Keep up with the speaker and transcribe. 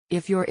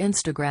If you're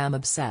Instagram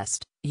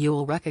obsessed,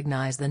 you'll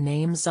recognize the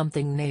name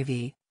Something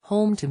Navy,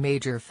 home to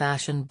major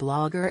fashion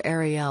blogger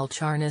Arielle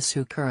Charnas,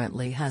 who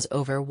currently has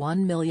over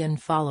 1 million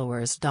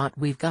followers.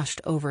 We've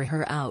gushed over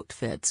her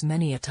outfits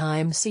many a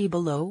time, see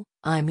below,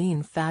 I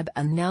mean fab,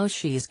 and now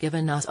she's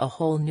given us a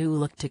whole new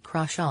look to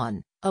crush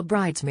on, a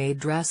bridesmaid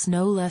dress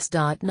no less.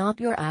 Not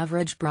your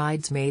average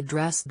bridesmaid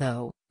dress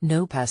though,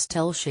 no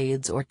pastel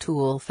shades or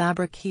tulle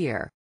fabric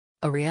here.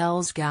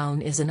 Arielle's gown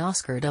is an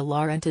Oscar de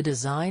la Renta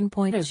design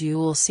point, as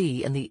you'll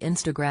see in the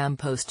Instagram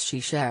post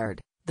she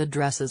shared. The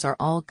dresses are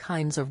all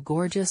kinds of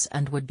gorgeous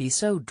and would be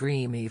so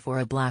dreamy for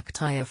a black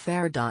tie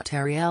affair.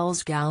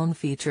 Arielle's gown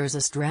features a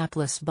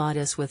strapless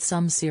bodice with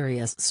some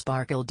serious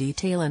sparkle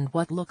detail and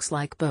what looks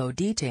like bow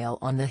detail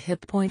on the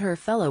hip point. Her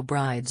fellow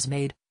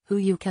bridesmaid, who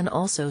you can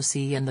also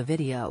see in the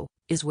video,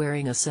 is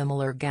wearing a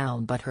similar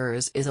gown, but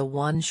hers is a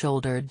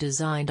one-shouldered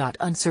design.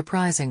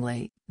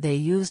 Unsurprisingly, they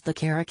used the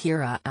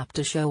Karakira app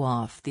to show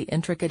off the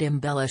intricate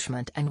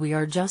embellishment, and we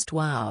are just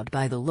wowed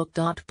by the look.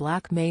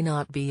 Black may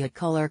not be a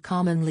color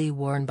commonly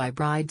worn by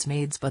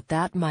bridesmaids, but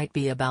that might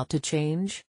be about to change.